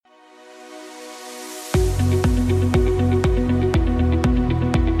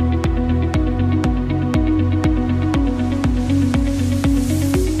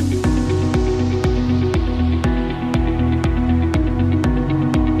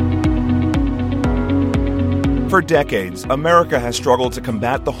For decades, America has struggled to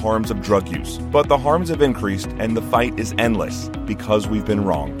combat the harms of drug use, but the harms have increased and the fight is endless because we've been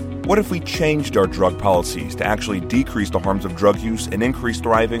wrong. What if we changed our drug policies to actually decrease the harms of drug use and increase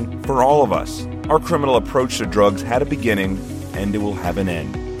thriving for all of us? Our criminal approach to drugs had a beginning, and it will have an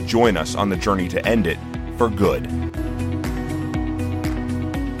end. Join us on the journey to end it for good.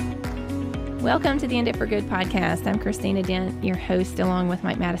 Welcome to the End It for Good podcast. I'm Christina Dent, your host, along with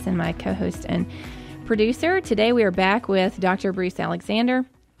Mike Madison, my co-host and producer. Today we are back with Dr. Bruce Alexander,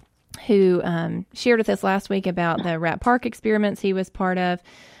 who shared with us last week about the Rat Park experiments he was part of,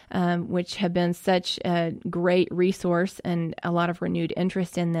 which have been such a great resource and a lot of renewed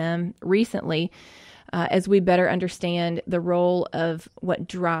interest in them recently as we better understand the role of what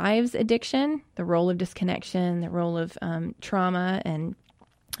drives addiction, the role of disconnection, the role of trauma, and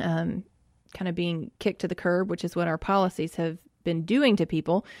kind of being kicked to the curb, which is what our policies have been doing to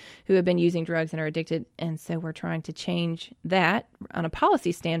people who have been using drugs and are addicted. And so we're trying to change that on a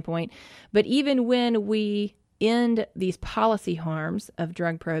policy standpoint. But even when we end these policy harms of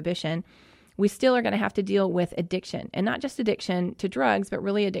drug prohibition, we still are going to have to deal with addiction, and not just addiction to drugs, but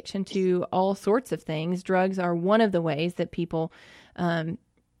really addiction to all sorts of things. Drugs are one of the ways that people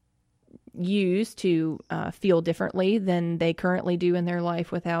use to feel differently than they currently do in their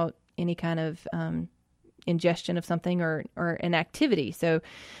life without any kind of ingestion of something or an activity. So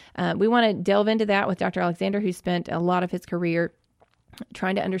we want to delve into that with Dr. Alexander, who spent a lot of his career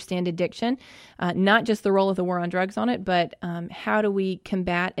trying to understand addiction, not just the role of the war on drugs on it, but how do we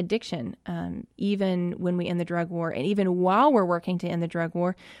combat addiction? Even when we end the drug war, and even while we're working to end the drug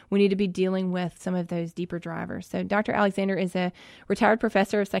war, we need to be dealing with some of those deeper drivers. So Dr. Alexander is a retired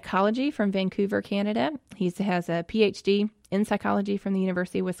professor of psychology from Vancouver, Canada. He has a PhD in psychology from the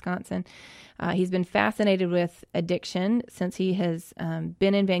University of Wisconsin. He's been fascinated with addiction since he has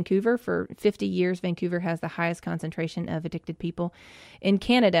been in Vancouver for 50 years. Vancouver has the highest concentration of addicted people in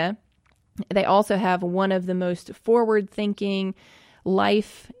Canada. They also have one of the most forward-thinking,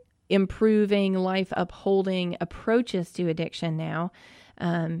 life-improving, life-upholding approaches to addiction now.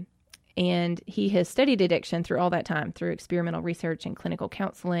 And he has studied addiction through all that time, through experimental research and clinical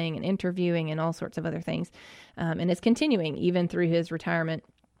counseling and interviewing and all sorts of other things. And is continuing even through his retirement.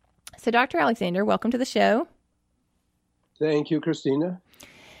 So, Dr. Alexander, welcome to the show. Thank you, Christina.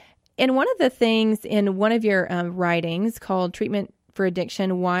 And one of the things in one of your writings called Treatment for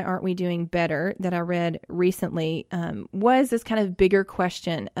Addiction, Why Aren't We Doing Better, that I read recently, was this kind of bigger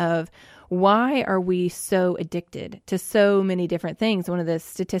question of why are we so addicted to so many different things? One of the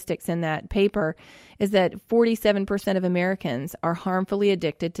statistics in that paper is that 47% of Americans are harmfully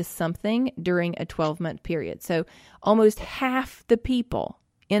addicted to something during a 12-month period. So almost half the people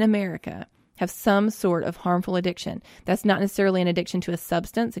in America have some sort of harmful addiction. That's not necessarily an addiction to a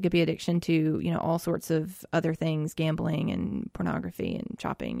substance. It could be addiction to, all sorts of other things, gambling and pornography and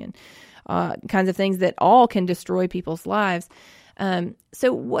shopping and kinds of things that all can destroy people's lives.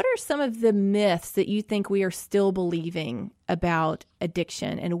 So what are some of the myths that you think we are still believing about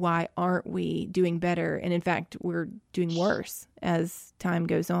addiction, and why aren't we doing better? And in fact, we're doing worse as time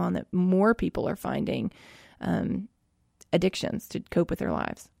goes on, that more people are finding addictions to cope with their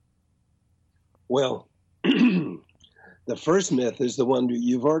lives. Well, the first myth is the one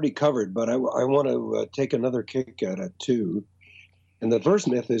you've already covered, but I want to take another kick at it too. And the first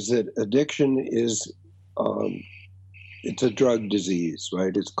myth is that addiction is it's a drug disease,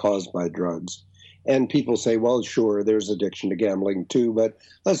 right? It's caused by drugs. And people say, well, sure, there's addiction to gambling too, but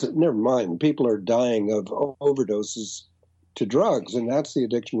never mind. People are dying of overdoses to drugs, and that's the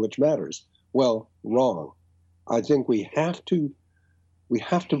addiction which matters. Well, wrong. I think we have to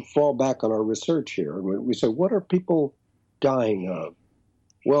fall back on our research here. We say, what are people dying of?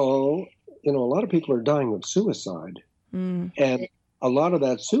 Well, a lot of people are dying of suicide. And a lot of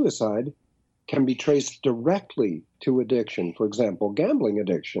that suicide can be traced directly to addiction. For example, gambling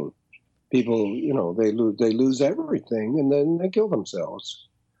addiction. People, they lose everything and then they kill themselves.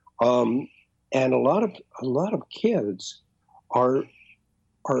 And a lot of kids are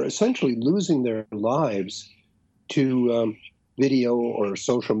essentially losing their lives to video or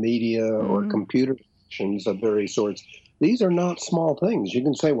social media or computer addictions of various sorts. These are not small things. You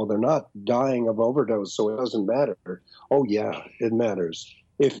can say, well, they're not dying of overdose, so it doesn't matter. Oh, yeah, it matters.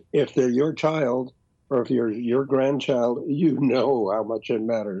 If they're your child or if you're your grandchild, you know how much it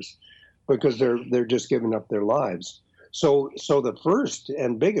matters because they're just giving up their lives. So the first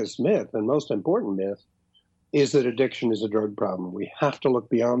and biggest myth and most important myth is that addiction is a drug problem. We have to look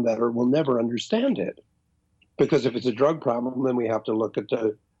beyond that or we'll never understand it. Because if it's a drug problem, then we have to look at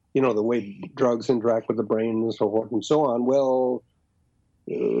the way drugs interact with the brain and so forth and so on. Well,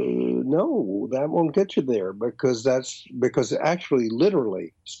 no, that won't get you there, because actually,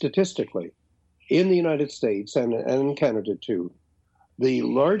 literally, statistically, in the United States and in Canada too, the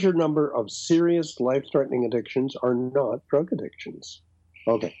larger number of serious life-threatening addictions are not drug addictions.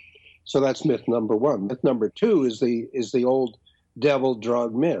 Okay, so that's myth number one. Myth number two is the old devil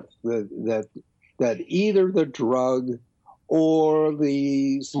drug myth that either the drug or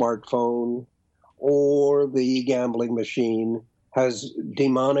the smartphone or the gambling machine has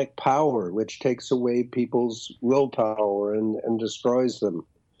demonic power, which takes away people's willpower and destroys them.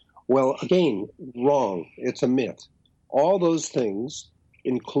 Well, again, wrong. It's a myth. All those things,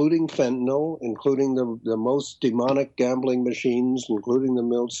 including fentanyl, including the most demonic gambling machines, including the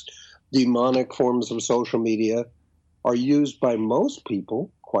most demonic forms of social media, are used by most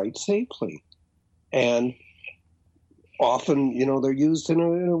people quite safely. And often, they're used in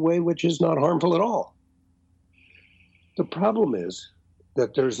a way which is not harmful at all. The problem is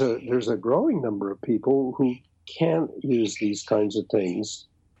that there's a growing number of people who can't use these kinds of things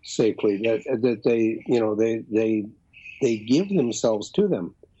safely, that they give themselves to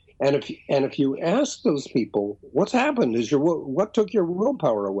them. And if you ask those people, what's happened? What took your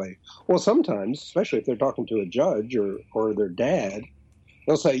willpower away? Well, sometimes, especially if they're talking to a judge or their dad,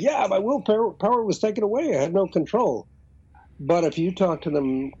 they'll say, yeah, my willpower was taken away. I had no control. But if you talk to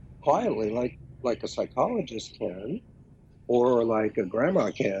them quietly, like a psychologist can, or like a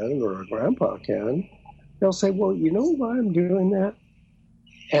grandma can, or a grandpa can, they'll say, well, you know why I'm doing that?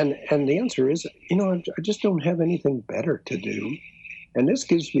 And the answer is, I just don't have anything better to do. And this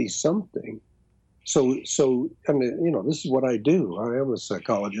gives me something. So I mean, this is what I do. I am a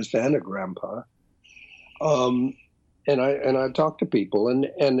psychologist and a grandpa. And I talk to people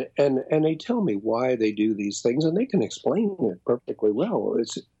and they tell me why they do these things, and they can explain it perfectly well.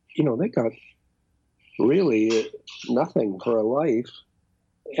 It's, they got really nothing for a life.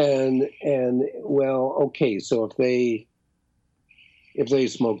 And well, okay, so if they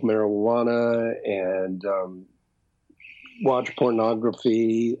smoke marijuana and watch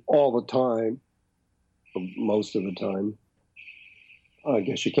pornography all the time, most of the time, I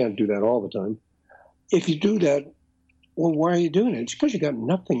guess you can't do that all the time. If you do that, well, why are you doing it? It's because you got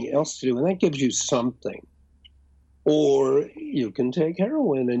nothing else to do, and that gives you something. Or you can take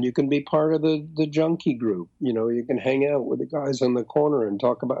heroin and you can be part of the junkie group. You can hang out with the guys on the corner and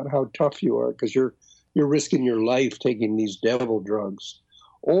talk about how tough you are because you're risking your life taking these devil drugs.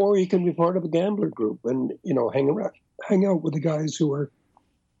 Or you can be part of a gambler group and, hang out with the guys who are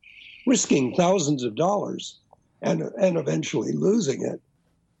risking thousands of dollars and eventually losing it.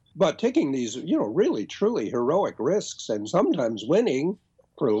 But taking these, really, truly heroic risks and sometimes winning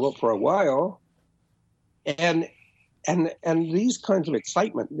for a while. And these kinds of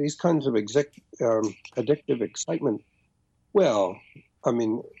excitement, these kinds of addictive excitement, well, I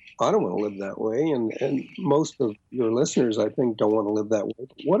mean, I don't want to live that way, and most of your listeners, I think, don't want to live that way.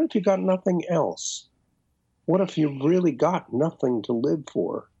 But what if you got nothing else? What if you really got nothing to live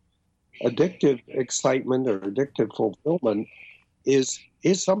for? Addictive excitement or addictive fulfillment is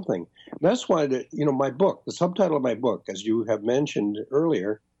something. That's why my book, the subtitle of my book, as you have mentioned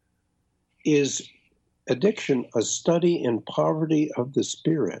earlier, is Addiction: A Study in Poverty of the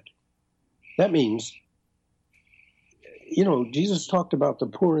Spirit. That means, Jesus talked about the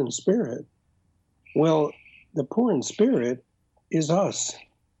poor in spirit. Well, the poor in spirit is us.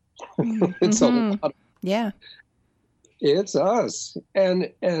 It's a lot. Yeah. It's us.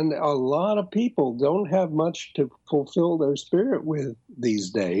 And a lot of people don't have much to fulfill their spirit with these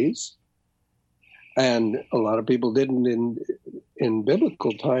days. And a lot of people didn't in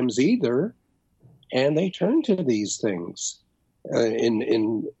biblical times either. And they turn to these things. In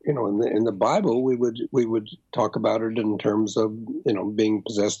the Bible, we would talk about it in terms of being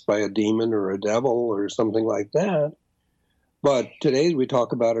possessed by a demon or a devil or something like that. But today we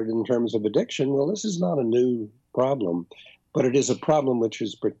talk about it in terms of addiction. Well, this is not a new problem, but it is a problem which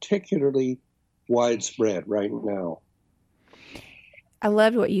is particularly widespread right now. I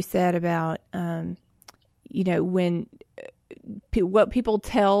loved what you said about when what people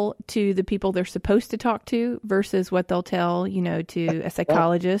tell to the people they're supposed to talk to versus what they'll tell, to a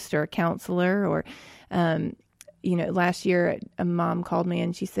psychologist or a counselor or, last year a mom called me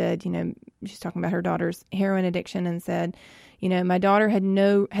and she said, she's talking about her daughter's heroin addiction and said, my daughter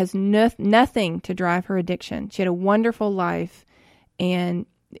has nothing to drive her addiction. She had a wonderful life and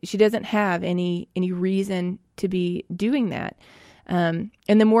she doesn't have any reason to be doing that. And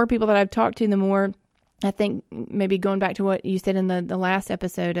the more people that I've talked to, the more I think maybe going back to what you said in the last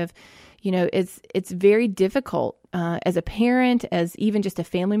episode of, it's very difficult as a parent, as even just a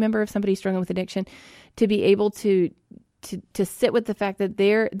family member of somebody struggling with addiction, to be able to to sit with the fact that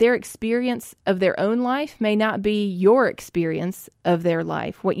their experience of their own life may not be your experience of their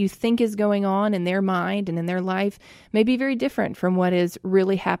life. What you think is going on in their mind and in their life may be very different from what is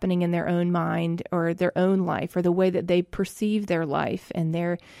really happening in their own mind or their own life, or the way that they perceive their life and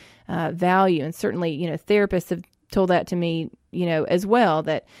their value. And certainly, therapists have told that to me, as well,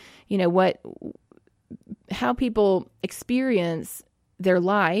 that, how people experience their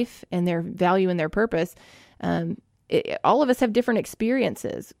life and their value and their purpose, all of us have different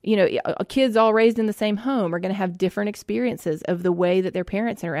experiences. Kids all raised in the same home are going to have different experiences of the way that their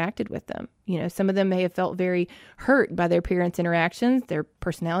parents interacted with them. Some of them may have felt very hurt by their parents' interactions, their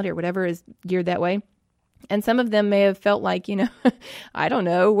personality or whatever is geared that way. And some of them may have felt like, I don't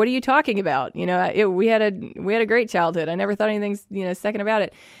know, what are you talking about? We had a great childhood. I never thought anything, second about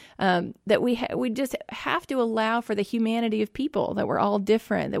it. That we just have to allow for the humanity of people, that we're all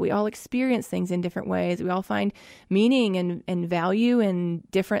different, that we all experience things in different ways. We all find meaning and value in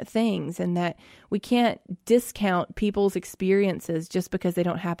different things, and that we can't discount people's experiences just because they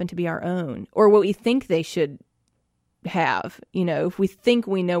don't happen to be our own, or what we think they should have. If we think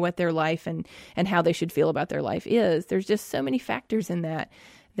we know what their life and how they should feel about their life is, there's just so many factors in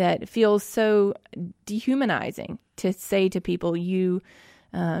that feels so dehumanizing to say to people,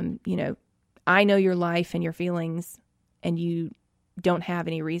 I know your life and your feelings, and you don't have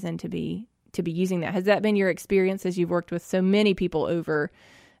any reason to be using that. Has that been your experience as you've worked with so many people over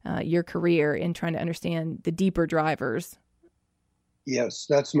your career in trying to understand the deeper drivers? Yes,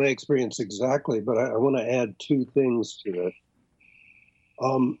 that's my experience exactly. But I want to add two things to it.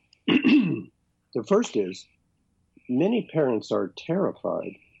 The first is, many parents are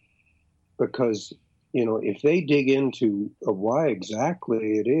terrified because, if they dig into why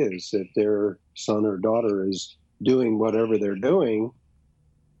exactly it is that their son or daughter is doing whatever they're doing,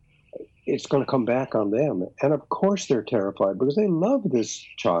 it's going to come back on them. And of course they're terrified because they love this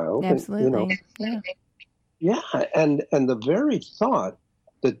child. Absolutely. Yeah. And the very thought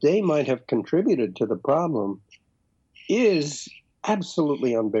that they might have contributed to the problem is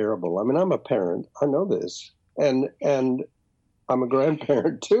absolutely unbearable. I mean, I'm a parent. I know this. And I'm a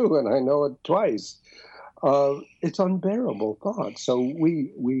grandparent too, and I know it twice. It's unbearable thought. So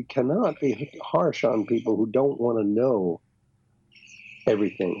we cannot be harsh on people who don't want to know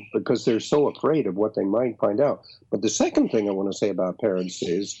everything because they're so afraid of what they might find out. But the second thing I want to say about parents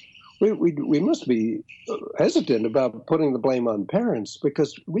is we must be hesitant about putting the blame on parents,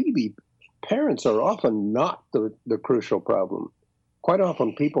 because really parents are often not the crucial problem. Quite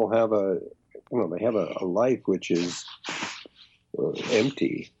often people have a life which is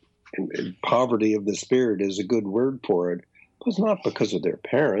empty, and poverty of the spirit is a good word for it. But it's not because of their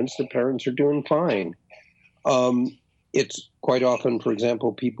parents. The parents are doing fine. It's quite often, for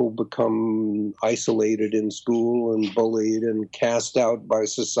example, people become isolated in school and bullied and cast out by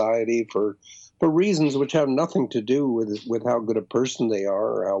society for reasons which have nothing to do with how good a person they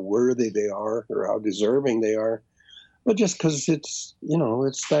are, or how worthy they are, or how deserving they are, but just because it's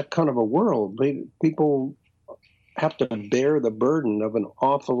that kind of a world. People have to bear the burden of an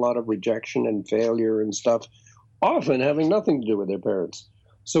awful lot of rejection and failure and stuff, often having nothing to do with their parents.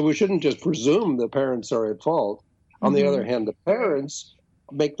 So we shouldn't just presume the parents are at fault. On the other hand, the parents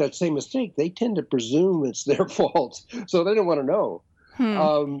make that same mistake. They tend to presume it's their fault, so they don't want to know,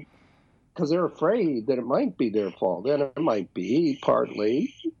 because they're afraid that it might be their fault. And it might be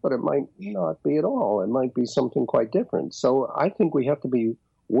partly, but it might not be at all. It might be something quite different. So I think we have to be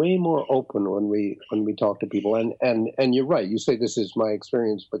way more open when we talk to people. And you're right. You say this is my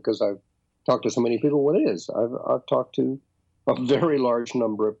experience because I've talked to so many people. Well, it is. I've talked to a very large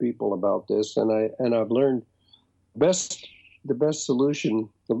number of people about this, and I've learned the best solution,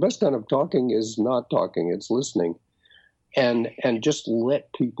 the best kind of talking is not talking. It's listening, and just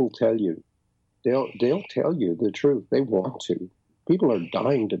let people tell you. They'll tell you the truth. They want to. People are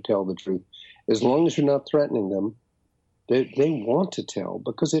dying to tell the truth. As long as you're not threatening them, they want to tell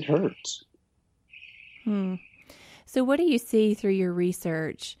because it hurts. So what do you see through your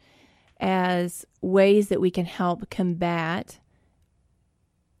research as ways that we can help combat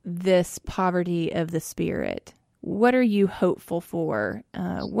this poverty of the spirit? What are you hopeful for?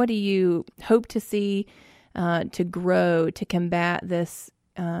 What do you hope to see to grow, to combat this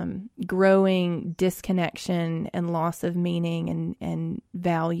growing disconnection and loss of meaning and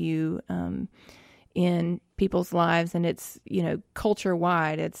value in people's lives? And it's, culture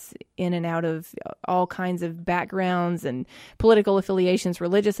wide. It's in and out of all kinds of backgrounds and political affiliations,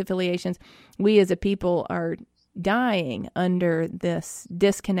 religious affiliations. We as a people are dying under this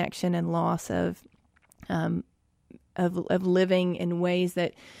disconnection and loss of of living in ways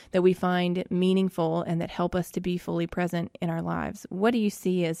that we find meaningful and that help us to be fully present in our lives. What do you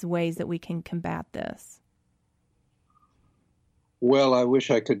see as ways that we can combat this? Well, I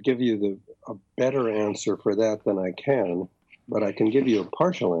wish I could give you a better answer for that than I can, but I can give you a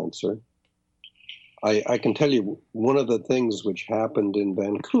partial answer. I can tell you one of the things which happened in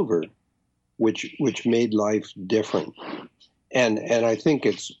Vancouver, which made life different. And I think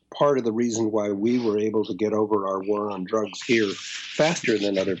it's part of the reason why we were able to get over our war on drugs here faster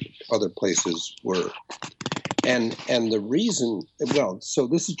than other places were. And the reason, well, so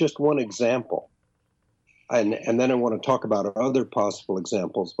this is just one example. And then I want to talk about other possible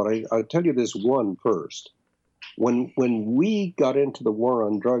examples, but I'll tell you this one first. When we got into the war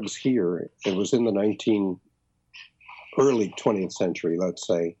on drugs here, it was in the early 20th century, let's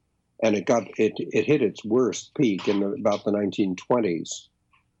say, and it hit its worst peak in about the 1920s,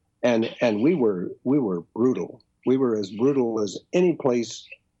 and we were brutal. We were as brutal as any place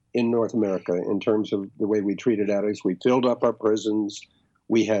in North America in terms of the way we treated addicts. We filled up our prisons.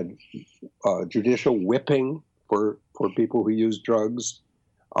 We had judicial whipping for people who used drugs.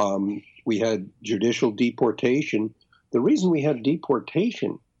 We had judicial deportation. The reason we had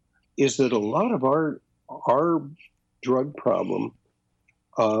deportation is that a lot of our drug problem,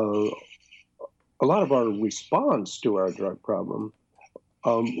 a lot of our response to our drug problem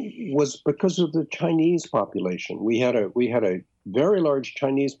was because of the Chinese population. We had a very large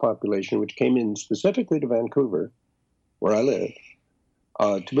Chinese population which came in specifically to Vancouver, where I live,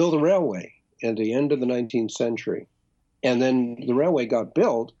 to build a railway at the end of the 19th century. And then the railway got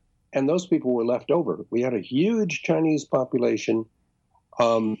built, and those people were left over. We had a huge Chinese population,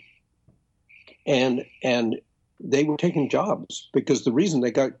 and they were taking jobs because the reason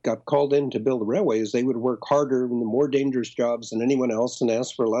they got called in to build the railway is they would work harder and the more dangerous jobs than anyone else and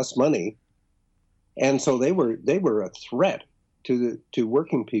ask for less money. And so they were a threat to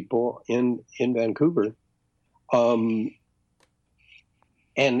working people in Vancouver. And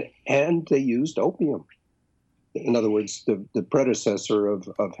they used opium. In other words, the predecessor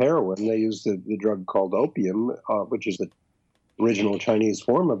of heroin, they used the drug called opium, which is the original Chinese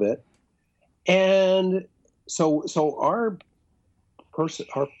form of it. And so our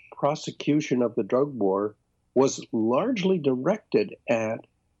prosecution of the drug war was largely directed at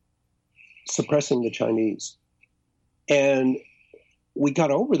suppressing the Chinese. And we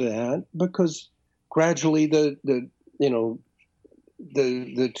got over that because gradually the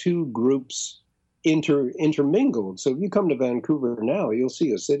two groups intermingled. So if you come to Vancouver now, you'll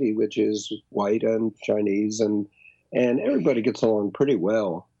see a city which is white and Chinese, and everybody gets along pretty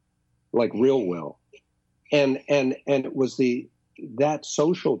well, like real well. And it was that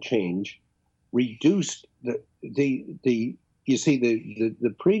social change reduced the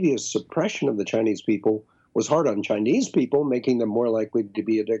previous suppression of the Chinese people was hard on Chinese people, making them more likely to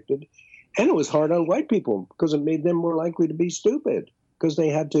be addicted, and it was hard on white people because it made them more likely to be stupid because they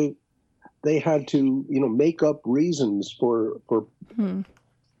had to make up reasons for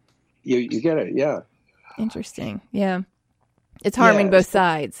you get it, yeah. Interesting, yeah. It's harming both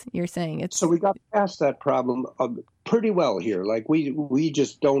sides. You're saying it's. So we got past that problem pretty well here. Like we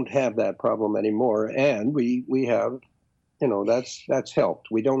just don't have that problem anymore, and we have, that's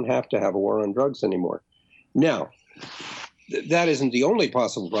helped. We don't have to have a war on drugs anymore. Now, that isn't the only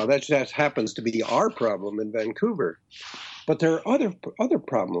possible problem. That just happens to be our problem in Vancouver. But there are other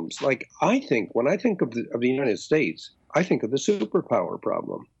problems. Like when I think of the United States, I think of the superpower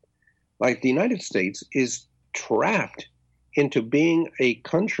problem. Like the United States is trapped into being a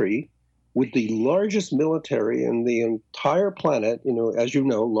country with the largest military in the entire planet, as you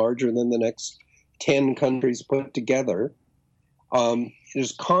know, larger than the next 10 countries put together. It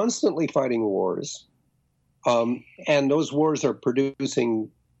is constantly fighting wars. And those wars are producing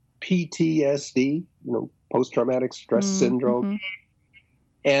PTSD, post-traumatic stress syndrome.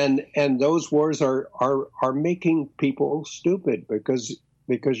 And those wars are making people stupid because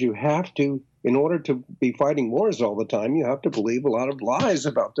you have to, in order to be fighting wars all the time, you have to believe a lot of lies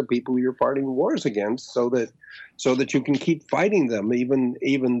about the people you're fighting wars against so that you can keep fighting them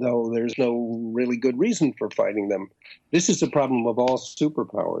even though there's no really good reason for fighting them. This is the problem of all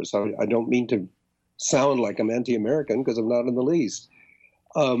superpowers. I don't mean to sound like I'm anti-American because I'm not in the least.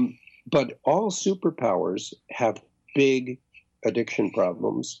 But all superpowers have big addiction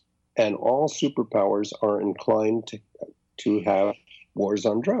problems, and all superpowers are inclined to have wars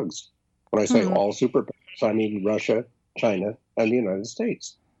on drugs. When I say all superpowers, I mean Russia, China, and the United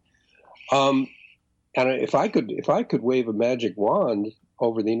States. And if I could wave a magic wand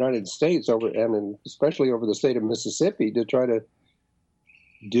over the United States, and especially over the state of Mississippi, to try to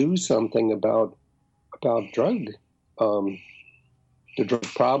do something about drug the drug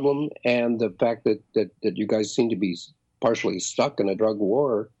problem and the fact that you guys seem to be partially stuck in a drug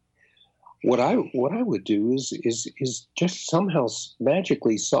war, what I would do is just somehow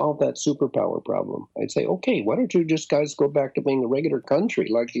magically solve that superpower problem. I'd say, okay, why don't you just guys go back to being a regular country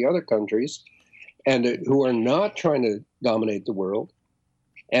like the other countries, and who are not trying to dominate the world,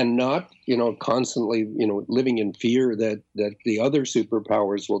 and not constantly living in fear that the other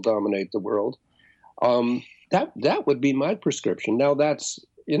superpowers will dominate the world. That would be my prescription. Now that's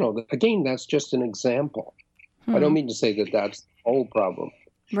again, that's just an example. I don't mean to say that that's the whole problem.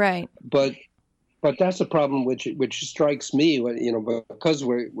 Right. But that's a problem which strikes me because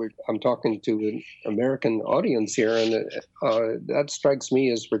I'm talking to an American audience here, and that strikes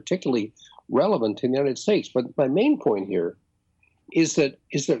me as particularly relevant in the United States. But my main point here is that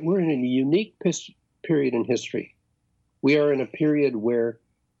we're in a unique period in history. We are in a period where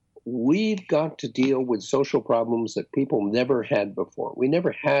we've got to deal with social problems that people never had before. We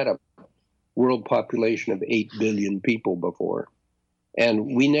never had a world population of 8 billion people before.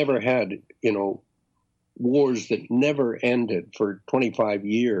 And we never had, wars that never ended for 25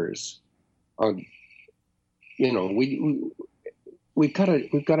 years. We've got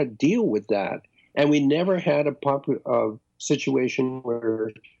to deal with that. And we never had a situation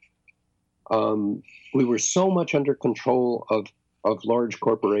where we were so much under control of large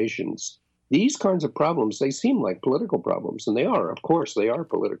corporations. These kinds of problems, they seem like political problems, and they are. Of course, they are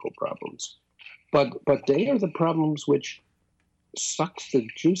political problems. But they are the problems which sucks the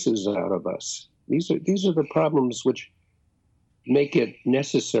juices out of us. These are the problems which make it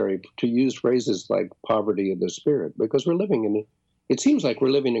necessary to use phrases like poverty of the spirit, because it seems like we're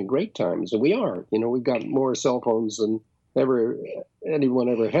living in great times, and we are. We've got more cell phones than anyone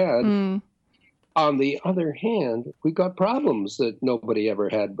ever had. Mm. On the other hand, we've got problems that nobody ever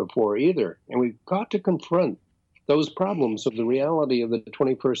had before either. And we've got to confront those problems of the reality of the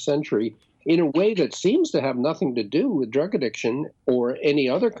 21st century in a way that seems to have nothing to do with drug addiction or any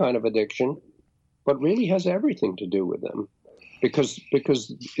other kind of addiction, but really has everything to do with them. Because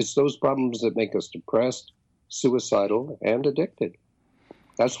it's those problems that make us depressed, suicidal, and addicted.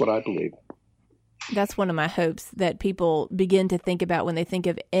 That's what I believe. That's one of my hopes, that people begin to think about when they think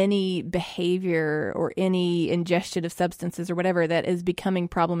of any behavior or any ingestion of substances or whatever that is becoming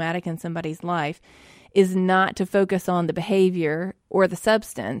problematic in somebody's life, is not to focus on the behavior or the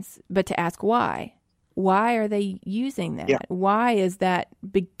substance, but to ask why. Why are they using that? Yeah. Why is that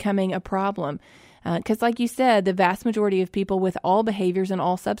becoming a problem? Because like you said, the vast majority of people with all behaviors and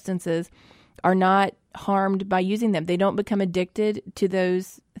all substances are not harmed by using them. They don't become addicted to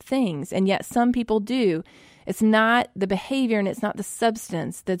those things. And yet some people do. It's not the behavior and it's not the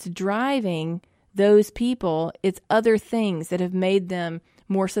substance that's driving those people. It's other things that have made them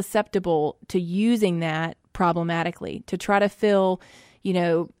more susceptible to using that problematically, to try to fill,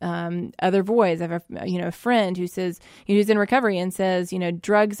 other voids. I have a friend who says, who's in recovery and says,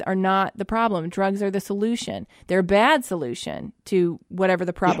 drugs are not the problem. Drugs are the solution. They're a bad solution to whatever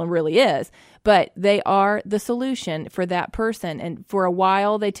the problem really is, but they are the solution for that person. And for a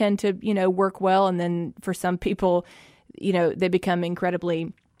while they tend to, work well. And then for some people, they become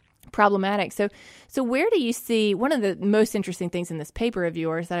incredibly problematic. So where do you see, one of the most interesting things in this paper of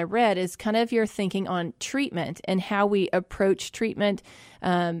yours that I read is kind of your thinking on treatment and how we approach treatment,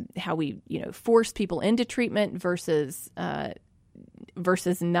 how we, force people into treatment versus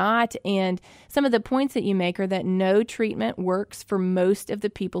not. And some of the points that you make are that no treatment works for most of the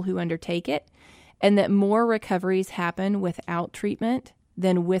people who undertake it, and that more recoveries happen without treatment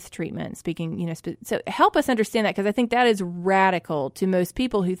than with treatment. Speaking, so help us understand that, because I think that is radical to most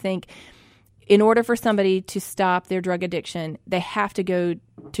people who think in order for somebody to stop their drug addiction, they have to go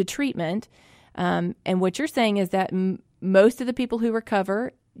to treatment. And what you're saying is that most of the people who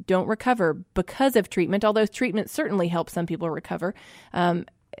recover don't recover because of treatment, although treatment certainly helps some people recover.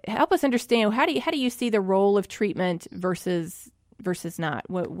 Help us understand, how do you see the role of treatment versus not?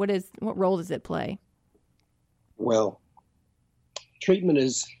 What role does it play? Well, treatment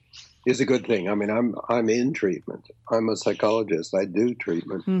is a good thing. I mean, I'm in treatment. I'm a psychologist. I do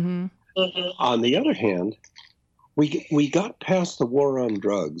treatment. Mm-hmm. On the other hand, we got past the war on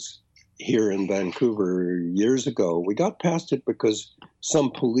drugs here in Vancouver years ago. We got past it because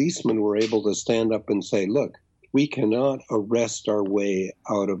some policemen were able to stand up and say, look, we cannot arrest our way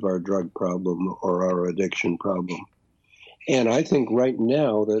out of our drug problem or our addiction problem. And I think right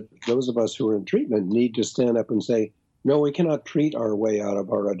now that those of us who are in treatment need to stand up and say, no, we cannot treat our way out of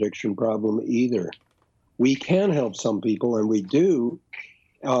our addiction problem either. We can help some people, and we do,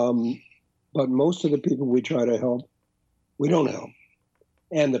 but most of the people we try to help, we don't help.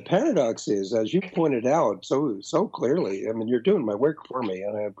 And the paradox is, as you pointed out so clearly, I mean, you're doing my work for me,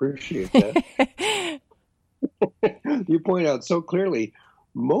 and I appreciate that. You point out so clearly,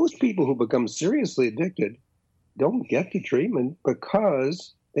 most people who become seriously addicted don't get the treatment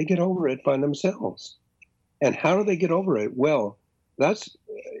because they get over it by themselves. And how do they get over it? Well, that's,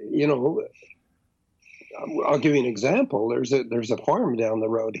 I'll give you an example. There's a farm down the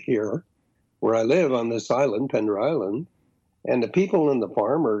road here where I live on this island, Pender Island, and the people in the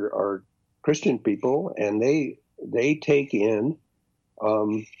farm are Christian people, and they take in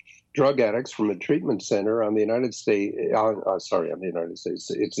drug addicts from a treatment center on the United States. On the United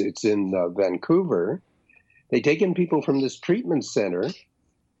States. It's in Vancouver. They take in people from this treatment center,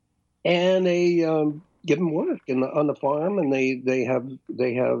 and they give them work on the farm, and they have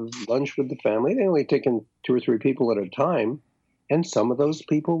lunch with the family. They only take in 2 or 3 people at a time, and some of those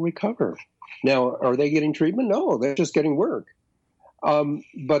people recover. Now, are they getting treatment? No, they're just getting work.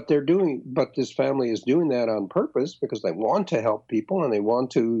 But this family is doing that on purpose because they want to help people, and they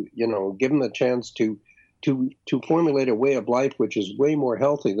want to, give them a chance to formulate a way of life which is way more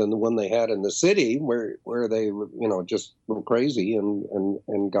healthy than the one they had in the city, where they, just were crazy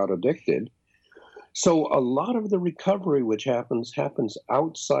and got addicted. So a lot of the recovery which happens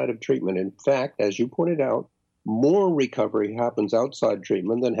outside of treatment. In fact, as you pointed out, more recovery happens outside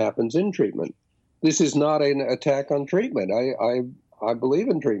treatment than happens in treatment. This is not an attack on treatment. I believe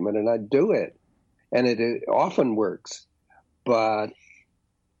in treatment, and I do it, and it often works, but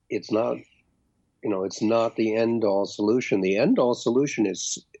it's not, it's not the end-all solution. The end-all solution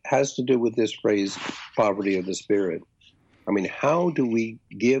has to do with this phrase, poverty of the spirit. I mean, how do we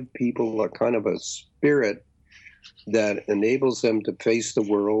give people a kind of a spirit that enables them to face the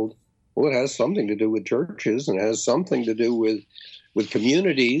world? Well, it has something to do with churches, and it has something to do with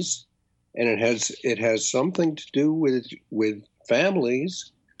communities, and it has something to do with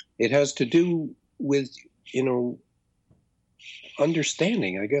families. It has to do with,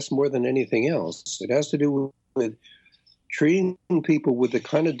 understanding, I guess, more than anything else. It has to do with treating people with the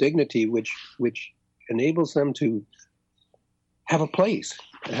kind of dignity which enables them to have a place,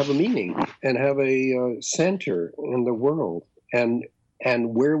 have a meaning, and have a center in the world. And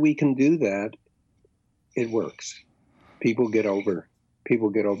where we can do that, it works. People get over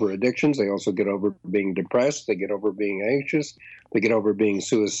addictions. They also get over being depressed. They get over being anxious. They get over being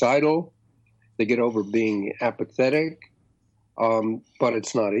suicidal. They get over being apathetic. But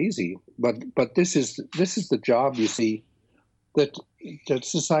it's not easy. But this is the job, you see, that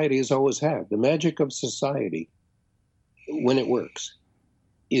society has always had. The magic of society, when it works,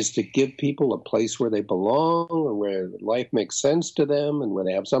 is to give people a place where they belong, and where life makes sense to them, and where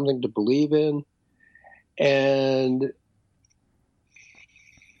they have something to believe in. And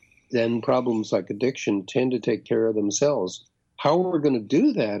then problems like addiction tend to take care of themselves. How we're going to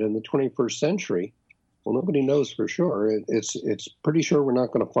do that in the 21st century, well, nobody knows for sure. It's pretty sure we're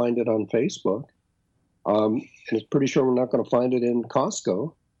not going to find it on Facebook. And it's pretty sure we're not going to find it in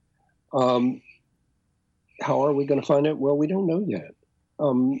Costco. How are we going to find it? Well, we don't know yet.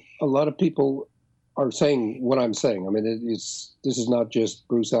 A lot of people are saying what I'm saying. I mean, this is not just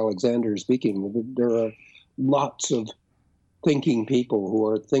Bruce Alexander speaking. There are lots of thinking people who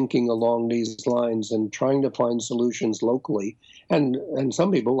are thinking along these lines and trying to find solutions locally. And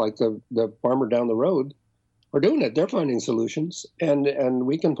some people, like the farmer down the road, are doing it. They're finding solutions, and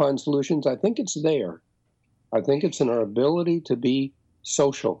we can find solutions. I think it's there. I think it's in our ability to be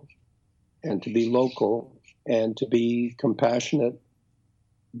social and to be local and to be compassionate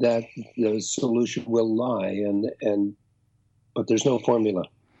that the solution will lie. But there's no formula.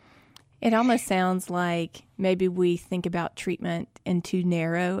 It almost sounds like maybe we think about treatment in too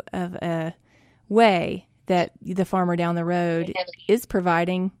narrow of a way, that the farmer down the road is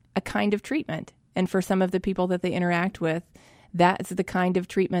providing a kind of treatment. And for some of the people that they interact with, that's the kind of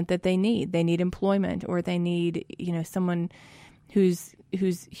treatment that they need. They need employment, or they need, someone who's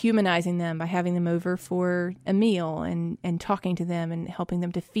humanizing them by having them over for a meal and talking to them and helping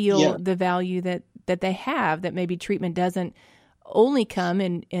them to feel the value that they have, that maybe treatment doesn't only come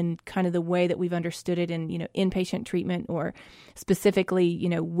in kind of the way that we've understood it in, inpatient treatment, or specifically,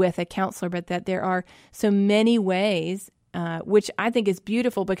 with a counselor, but that there are so many ways, which I think is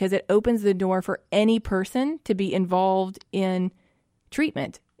beautiful, because it opens the door for any person to be involved in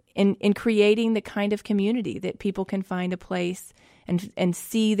treatment, in creating the kind of community that people can find a place and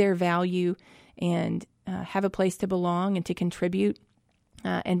see their value, and have a place to belong and to contribute.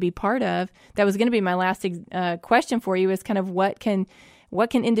 And be part of. That was going to be my last question for you, is kind of what can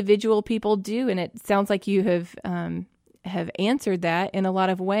individual people do? And it sounds like you have answered that in a lot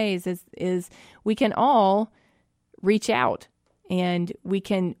of ways. Is we can all reach out and we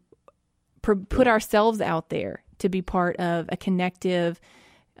can put ourselves out there to be part of a connective,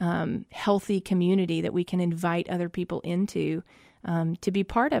 healthy community that we can invite other people into to be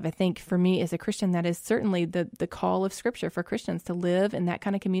part of. I think for me as a Christian, that is certainly the call of Scripture for Christians, to live in that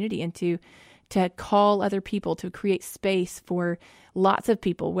kind of community and to call other people, to create space for lots of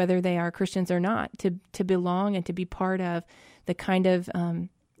people, whether they are Christians or not, to belong and to be part of the kind of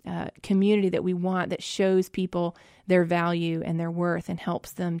community that we want, that shows people their value and their worth and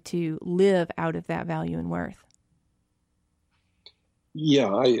helps them to live out of that value and worth.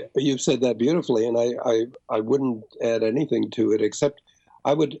 Yeah, you've said that beautifully, and I wouldn't add anything to it except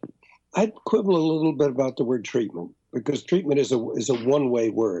I'd quibble a little bit about the word treatment, because treatment is a one-way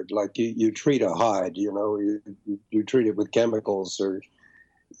word. Like you treat a hide, you treat it with chemicals, or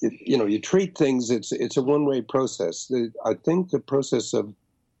you treat things. It's a one-way process. I think the process of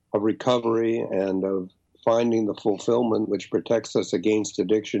recovery and of finding the fulfillment which protects us against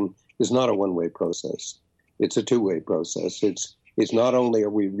addiction is not a one-way process. It's a two-way process. It's not only are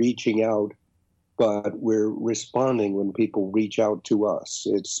we reaching out, but we're responding when people reach out to us.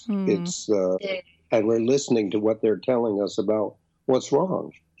 And we're listening to what they're telling us about what's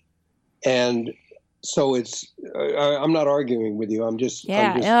wrong. And so I'm not arguing with you. I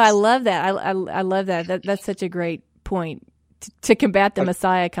love that. I love that. That's such a great point to combat the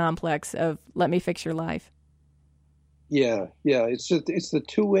Messiah complex of let me fix your life. Yeah. It's the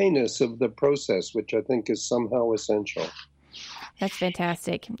two-wayness of the process, which I think is somehow essential. That's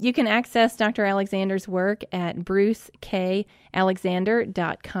fantastic. You can access Dr. Alexander's work at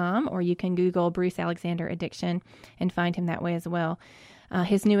brucekalexander.com, or you can Google Bruce Alexander Addiction and find him that way as well.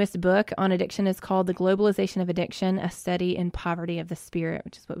 His newest book on addiction is called The Globalization of Addiction, A Study in Poverty of the Spirit,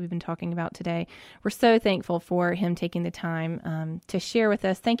 which is what we've been talking about today. We're so thankful for him taking the time to share with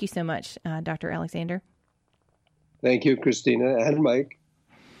us. Thank you so much, Dr. Alexander. Thank you, Christina and Mike.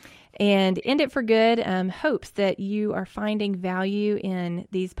 And End It for Good hopes that you are finding value in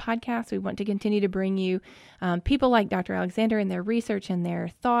these podcasts. We want to continue to bring you people like Dr. Alexander and their research and their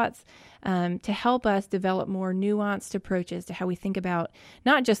thoughts to help us develop more nuanced approaches to how we think about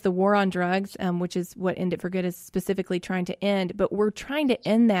not just the war on drugs, which is what End It for Good is specifically trying to end, but we're trying to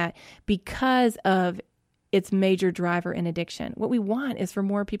end that because of its major driver in addiction. What we want is for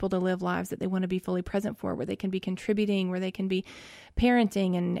more people to live lives that they want to be fully present for, where they can be contributing, where they can be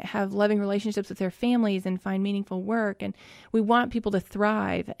parenting and have loving relationships with their families and find meaningful work. And we want people to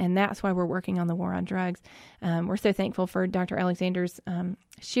thrive, and that's why we're working on the war on drugs. We're so thankful for Dr. Alexander's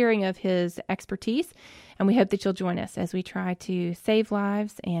sharing of his expertise, and we hope that you'll join us as we try to save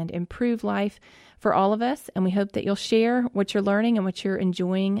lives and improve life for all of us. And we hope that you'll share what you're learning and what you're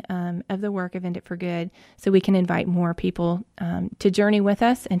enjoying of the work of End It for Good, so we can invite more people to journey with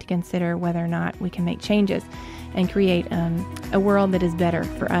us and to consider whether or not we can make changes and create a world that is better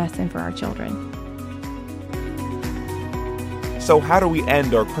for us and for our children. So how do we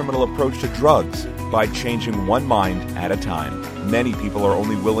end our criminal approach to drugs? By changing one mind at a time. Many people are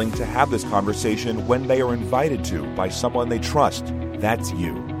only willing to have this conversation when they are invited to by someone they trust. That's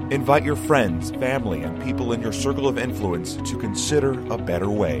you. Invite your friends, family, and people in your circle of influence to consider a better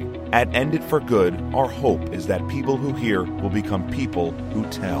way. At End It for Good, our hope is that people who hear will become people who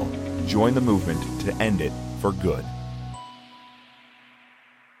tell. Join the movement to end it for good.